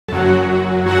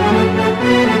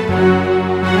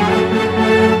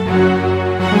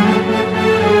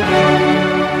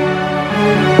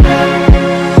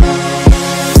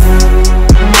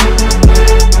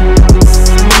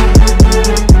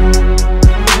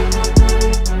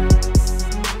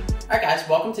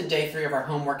to day 3 of our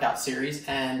home workout series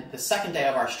and the second day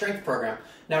of our strength program.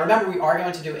 Now remember, we are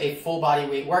going to do a full body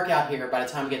weight workout here by the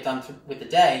time we get done with the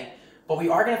day, but we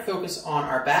are going to focus on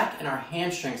our back and our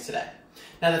hamstrings today.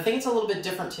 Now the thing that's a little bit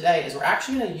different today is we're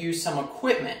actually going to use some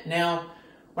equipment. Now,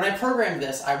 when I programmed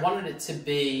this, I wanted it to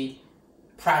be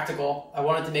practical, I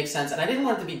wanted it to make sense, and I didn't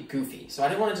want it to be goofy. So I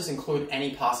didn't want to just include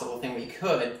any possible thing we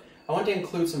could. I wanted to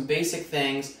include some basic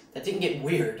things that didn't get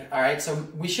weird, all right? So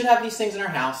we should have these things in our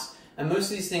house, and most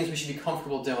of these things we should be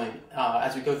comfortable doing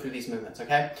as we go through these movements,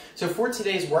 okay? So for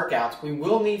today's workouts, we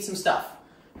will need some stuff.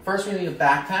 First, we need a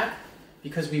backpack,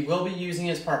 because we will be using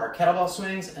it as part of our kettlebell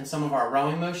swings and some of our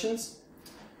rowing motions.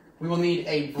 We will need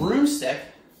a broomstick,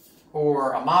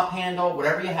 or a mop handle,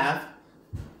 whatever you have.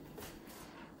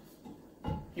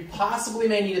 You possibly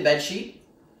may need a bed sheet,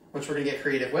 which we're going to get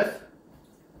creative with.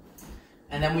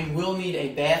 And then we will need a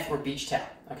bath or beach towel,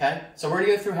 okay? So we're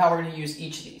going to go through how we're going to use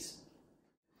each of these.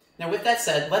 Now with that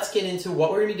said, let's get into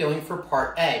what we're going to be doing for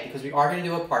part A, because we are going to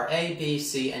do a part A, B,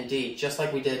 C, and D, just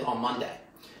like we did on Monday.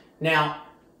 Now,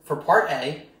 for part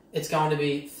A, it's going to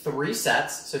be 3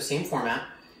 sets, so same format,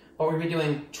 but we're going to be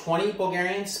doing 20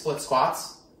 Bulgarian split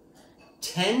squats,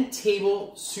 10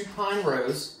 table supine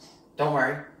rows, don't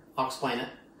worry, I'll explain it,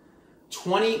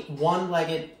 20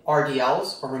 one-legged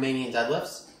RDLs, or Romanian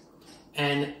deadlifts,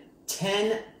 and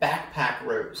 10 backpack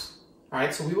rows. All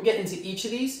right, so we will get into each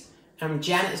of these, and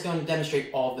Janet is going to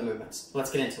demonstrate all of the movements.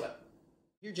 Let's get into it.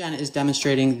 Here Janet is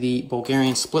demonstrating the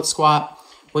Bulgarian split squat.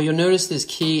 What you'll notice is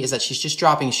key is that she's just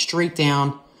dropping straight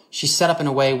down. She's set up in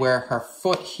a way where her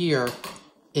foot here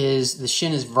is, the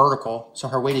shin is vertical, so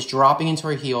her weight is dropping into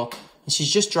her heel, and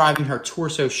she's just driving her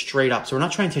torso straight up. So we're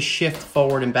not trying to shift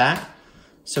forward and back.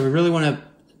 So we really want to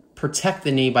protect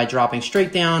the knee by dropping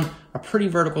straight down, a pretty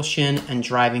vertical shin, and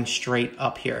driving straight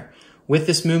up here. With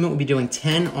this movement, we'll be doing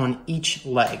 10 on each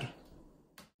leg.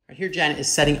 Right here, Janet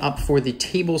is setting up for the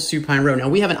table supine row. Now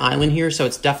we have an island here, so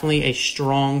it's definitely a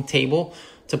strong table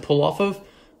to pull off of,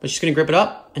 but she's going to grip it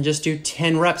up and just do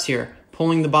 10 reps here,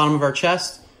 pulling the bottom of our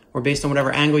chest, or based on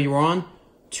whatever angle you were on,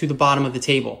 to the bottom of the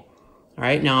table. All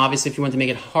right, now obviously if you want to make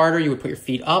it harder, you would put your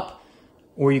feet up,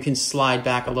 or you can slide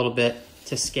back a little bit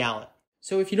to scale it.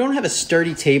 So if you don't have a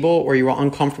sturdy table, or you are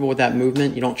uncomfortable with that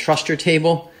movement, you don't trust your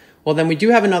table, well then we do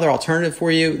have another alternative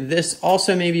for you. This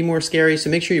also may be more scary, so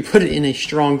make sure you put it in a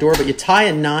strong door, but you tie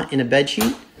a knot in a bed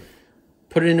sheet,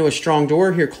 put it into a strong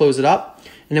door, here close it up,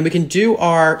 and then we can do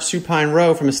our supine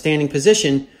row from a standing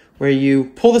position where you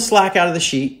pull the slack out of the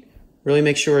sheet, really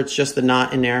make sure it's just the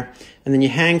knot in there, and then you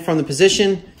hang from the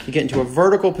position, you get into a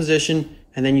vertical position,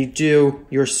 and then you do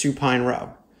your supine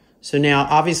row. So now,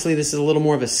 obviously, this is a little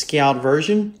more of a scaled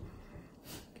version,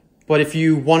 but if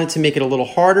you wanted to make it a little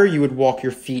harder, you would walk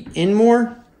your feet in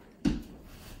more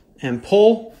and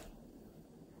pull.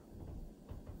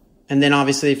 And then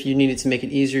obviously, if you needed to make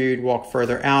it easier, you'd walk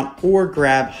further out or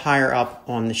grab higher up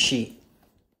on the sheet.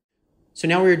 So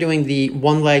now we're doing the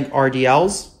one-leg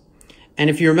RDLs. And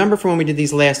if you remember from when we did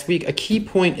these last week, a key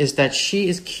point is that she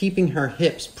is keeping her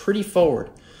hips pretty forward.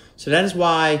 So that is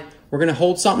why we're going to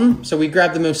hold something. So we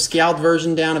grab the most scaled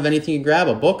version down of anything you grab,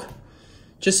 a book,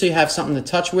 just so you have something to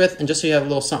touch with and just so you have a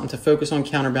little something to focus on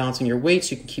counterbalancing your weight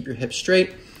so you can keep your hips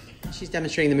straight. She's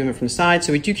demonstrating the movement from the side.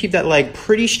 So we do keep that leg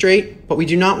pretty straight, but we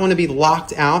do not want to be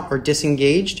locked out or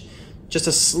disengaged. Just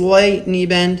a slight knee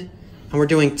bend. And we're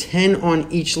doing 10 on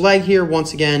each leg here.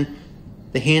 Once again,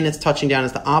 the hand that's touching down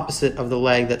is the opposite of the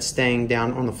leg that's staying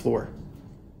down on the floor.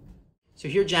 So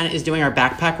here Janet is doing our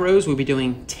backpack rows. We'll be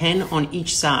doing 10 on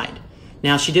each side.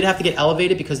 Now she did have to get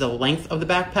elevated because of the length of the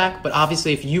backpack, but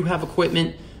obviously if you have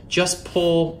equipment, just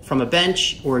pull from a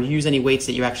bench or use any weights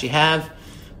that you actually have.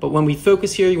 But when we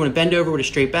focus here, you want to bend over with a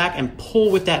straight back and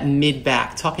pull with that mid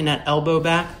back, tucking that elbow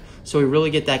back so we really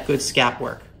get that good scap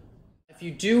work. If you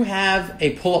do have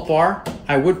a pull-up bar,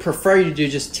 I would prefer you to do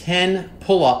just 10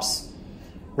 pull-ups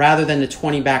rather than the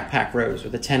 20 backpack rows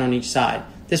with the 10 on each side.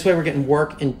 This way we're getting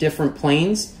work in different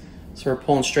planes, so we're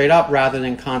pulling straight up rather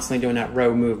than constantly doing that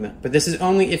row movement. But this is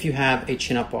only if you have a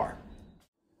chin-up bar.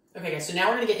 Okay guys, so now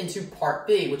we're going to get into part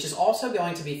B, which is also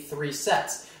going to be 3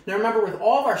 sets. Now remember, with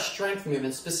all of our strength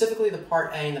movements, specifically the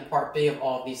part A and the part B of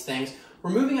all of these things,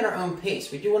 we're moving at our own pace.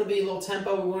 We do want to be a little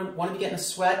tempo, we want to be getting a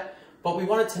sweat, but we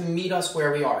want it to meet us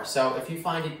where we are. So if you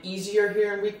find it easier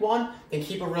here in week 1, then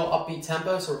keep a real upbeat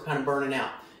tempo so we're kind of burning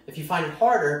out. If you find it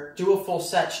harder, do a full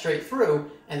set straight through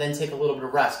and then take a little bit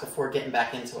of rest before getting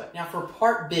back into it. Now for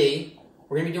part B,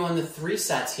 we're going to be doing the 3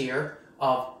 sets here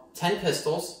of 10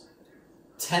 pistols,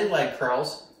 10 leg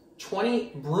curls,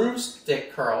 20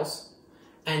 broomstick curls,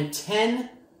 and 10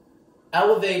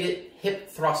 elevated hip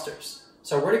thrusters.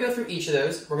 So we're going to go through each of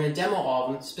those. We're going to demo all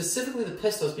of them, specifically the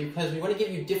pistols, because we want to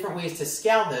give you different ways to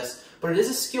scale this, but it is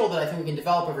a skill that I think we can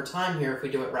develop over time here if we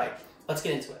do it right. Let's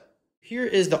get into it. Here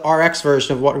is the RX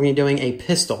version of what we're going to be doing, a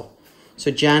pistol.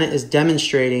 So Janet is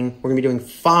demonstrating we're going to be doing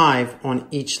 5 on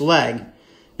each leg.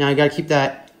 Now you got to keep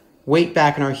that weight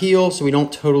back in our heel so we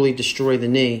don't totally destroy the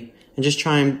knee, and just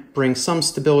try and bring some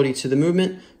stability to the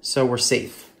movement so we're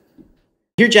safe.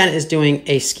 Here Janet is doing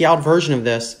a scaled version of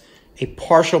this, a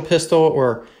partial pistol,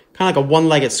 or kind of like a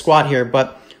one-legged squat here.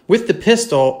 But with the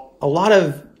pistol, a lot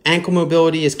of ankle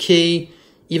mobility is key,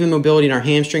 even mobility in our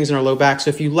hamstrings and our low back. So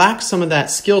if you lack some of that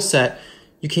skill set,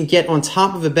 you can get on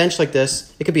top of a bench like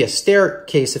this. It could be a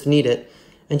staircase if needed,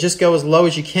 and just go as low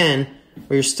as you can,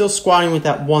 where you're still squatting with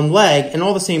that one leg, and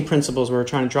all the same principles where we're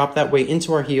trying to drop that weight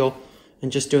into our heel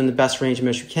and just doing the best range of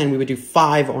motion we can. We would do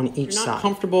 5 on each side. If you're not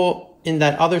comfortable in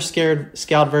that other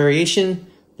scaled variation,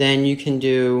 then you can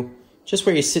do just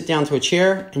where you sit down to a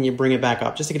chair and you bring it back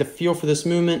up, just to get a feel for this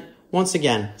movement. Once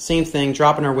again, same thing,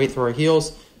 dropping our weight through our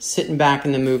heels, sitting back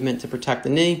in the movement to protect the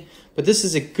knee. But this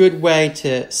is a good way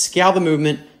to scale the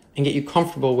movement and get you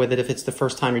comfortable with it if it's the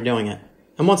first time you're doing it.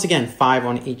 And once again, 5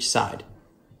 on each side.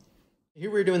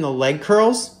 Here we're doing the leg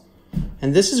curls,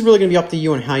 and this is really going to be up to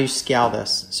you on how you scale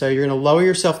this. So you're going to lower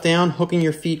yourself down, hooking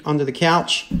your feet under the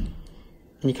couch,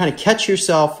 and you kind of catch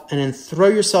yourself and then throw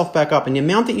yourself back up. And the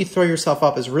amount that you throw yourself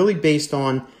up is really based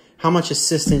on how much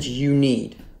assistance you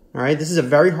need. All right, this is a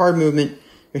very hard movement.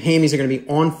 Your hammies are going to be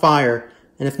on fire.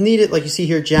 And if needed, like you see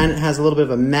here, Janet has a little bit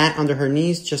of a mat under her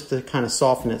knees just to kind of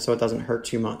soften it so it doesn't hurt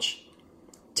too much.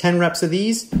 10 reps of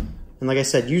these. And like I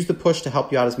said, use the push to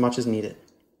help you out as much as needed.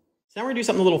 So now we're going to do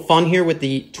something a little fun here with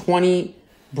the 20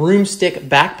 broomstick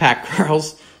backpack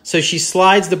curls. So she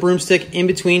slides the broomstick in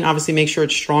between. Obviously, make sure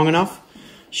it's strong enough.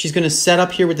 She's going to set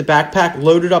up here with the backpack,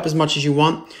 load it up as much as you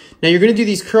want. Now you're going to do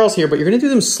these curls here, but you're going to do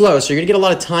them slow. So you're going to get a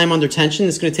lot of time under tension.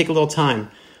 It's going to take a little time.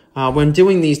 When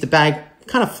doing these, the bag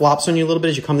kind of flops on you a little bit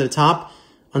as you come to the top,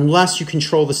 unless you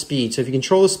control the speed. So if you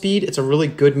control the speed, it's a really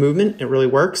good movement. It really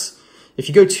works. If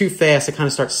you go too fast, it kind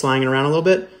of starts slanging around a little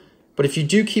bit. But if you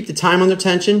do keep the time under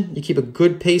tension, you keep a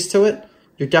good pace to it,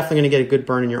 you're definitely going to get a good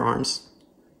burn in your arms.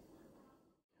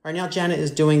 All right, now Janet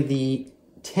is doing the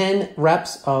 10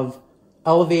 reps of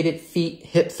elevated feet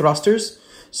hip thrusters.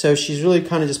 So she's really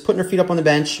kind of just putting her feet up on the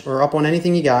bench or up on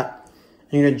anything you got.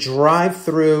 And you're going to drive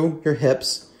through your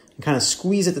hips and kind of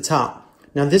squeeze at the top.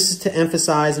 Now this is to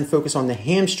emphasize and focus on the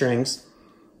hamstrings.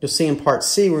 You'll see in part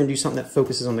C, we're going to do something that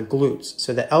focuses on the glutes.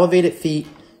 So the elevated feet,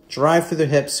 drive through the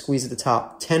hips, squeeze at the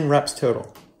top. 10 reps total.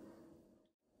 All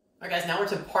right, guys, now we're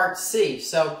to part C.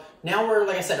 So now we're,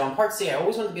 like I said, on part C, I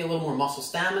always want it to be a little more muscle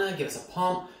stamina, give us a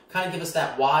pump, kind of give us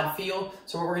that WOD feel.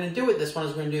 So what we're going to do with this one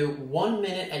is we're going to do 1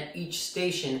 minute at each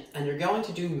station, and you're going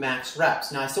to do max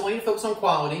reps. Now, I still want you to focus on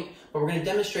quality, but we're going to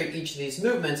demonstrate each of these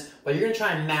movements, but you're going to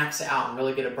try and max it out and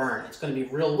really get a burn. It's going to be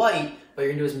real light, but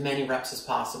you're going to do as many reps as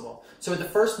possible. So with the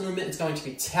first movement, it's going to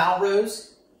be towel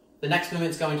rows. The next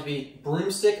movement is going to be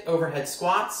broomstick overhead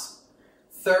squats.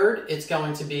 Third, it's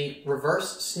going to be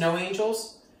reverse snow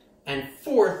angels. And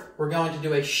fourth, we're going to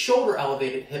do a shoulder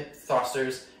elevated hip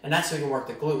thrusters, and that's so we can work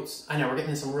the glutes. I know, we're getting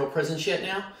into some real prison shit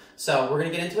now, so we're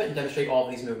going to get into it and demonstrate all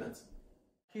of these movements.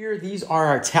 Here, these are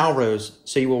our towel rows.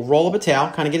 So you will roll up a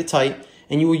towel, kind of get it tight,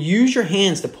 and you will use your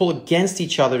hands to pull against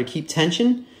each other to keep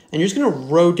tension, and you're just going to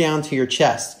row down to your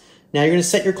chest. Now you're going to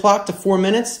set your clock to 4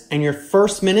 minutes, and your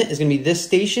first minute is going to be this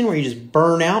station where you just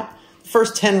burn out. The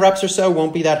first 10 reps or so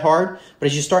won't be that hard, but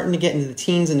as you're starting to get into the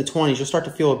teens and the 20s, you'll start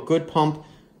to feel a good pump,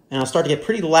 and I'll start to get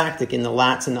pretty lactic in the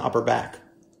lats and the upper back.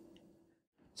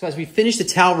 So as we finish the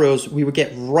towel rows, we would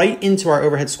get right into our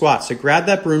overhead squats. So grab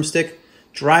that broomstick,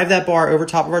 drive that bar over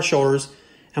top of our shoulders,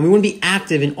 and we want to be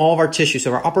active in all of our tissues.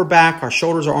 So our upper back, our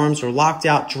shoulders, our arms are locked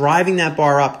out, driving that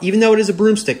bar up. Even though it is a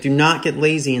broomstick, do not get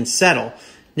lazy and settle.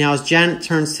 Now as Janet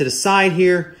turns to the side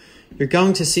here, you're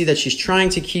going to see that she's trying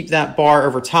to keep that bar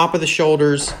over top of the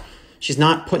shoulders. She's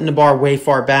not putting the bar way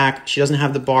far back. She doesn't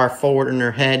have the bar forward in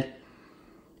her head.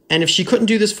 And if she couldn't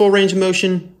do this full range of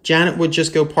motion, Janet would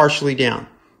just go partially down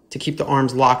to keep the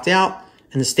arms locked out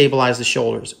and to stabilize the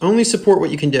shoulders. Only support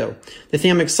what you can do. The thing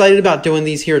I'm excited about doing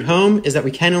these here at home is that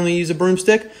we can only use a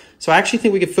broomstick. So I actually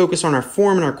think we could focus on our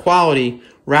form and our quality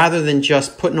rather than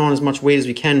just putting on as much weight as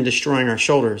we can and destroying our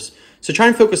shoulders. So try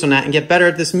and focus on that and get better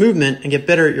at this movement and get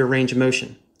better at your range of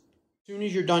motion. As soon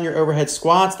as you're done your overhead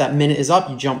squats, that minute is up,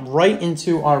 you jump right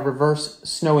into our reverse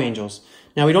snow angels.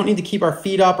 Now we don't need to keep our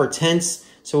feet up or tense,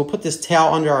 so we'll put this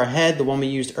towel under our head, the one we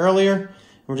used earlier,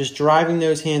 and we're just driving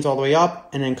those hands all the way up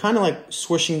and then kind of like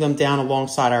swishing them down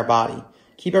alongside our body.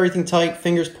 Keep everything tight,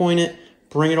 fingers pointed,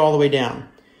 bring it all the way down.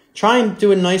 Try and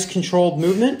do a nice controlled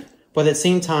movement But at the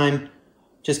same time,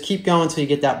 just keep going until you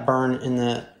get that burn in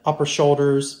the upper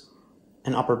shoulders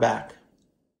and upper back.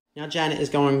 Now Janet is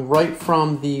going right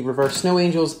from the reverse snow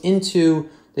angels into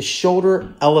the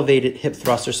shoulder elevated hip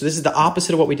thruster. So this is the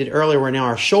opposite of what we did earlier, where now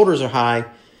our shoulders are high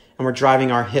and we're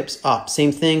driving our hips up.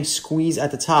 Same thing, squeeze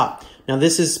at the top. Now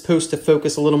this is supposed to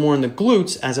focus a little more on the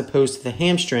glutes as opposed to the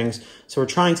hamstrings. So we're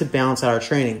trying to balance out our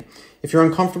training. If you're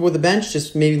uncomfortable with the bench,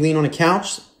 just maybe lean on a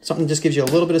couch. Something just gives you a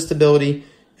little bit of stability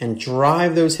and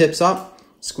drive those hips up,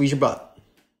 squeeze your butt.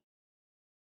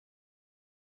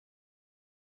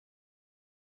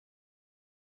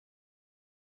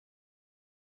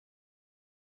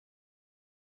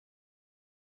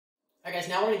 All right, guys,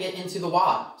 now we're gonna get into the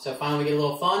WOD. So finally we get a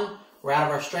little fun. We're out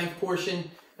of our strength portion,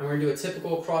 and we're gonna do a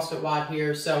typical CrossFit WOD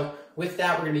here. So with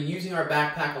that, we're gonna be using our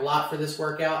backpack a lot for this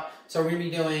workout. So we're gonna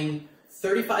be doing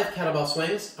 35 kettlebell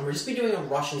swings, and we're just gonna be doing a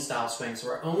Russian style swing. So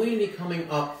we're only gonna be coming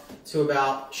up to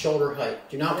about shoulder height.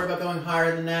 Do not worry about going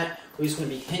higher than that. We're just gonna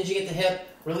be hinging at the hip,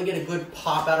 really get a good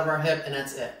pop out of our hip, and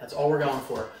that's it. That's all we're going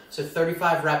for. So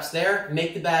 35 reps there.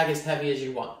 Make the bag as heavy as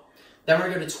you want. Then we're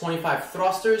going to go to 25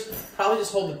 thrusters. Probably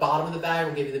just hold the bottom of the bag,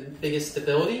 will give you the biggest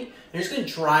stability. And you're just going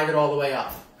to drive it all the way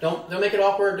up. Don't make it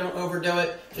awkward, don't overdo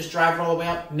it. Just drive it all the way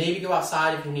up. Maybe go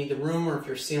outside if you need the room or if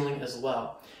your ceiling is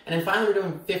low. And then finally we're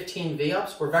doing 15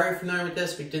 V-ups. We're very familiar with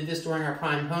this. We did this during our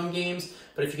Prime home games.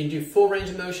 But if you can do full range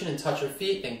of motion and touch your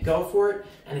feet, then go for it.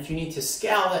 And if you need to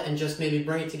scale it and just maybe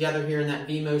bring it together here in that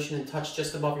V motion and touch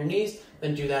just above your knees,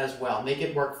 then do that as well. Make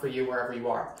it work for you wherever you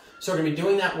are. So we're going to be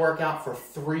doing that workout for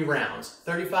 3 rounds.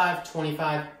 35,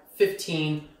 25,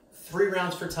 15, 3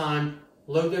 rounds for time.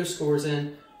 Load those scores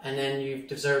in, and then you've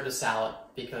deserved a salad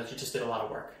because you just did a lot of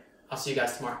work. I'll see you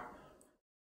guys tomorrow.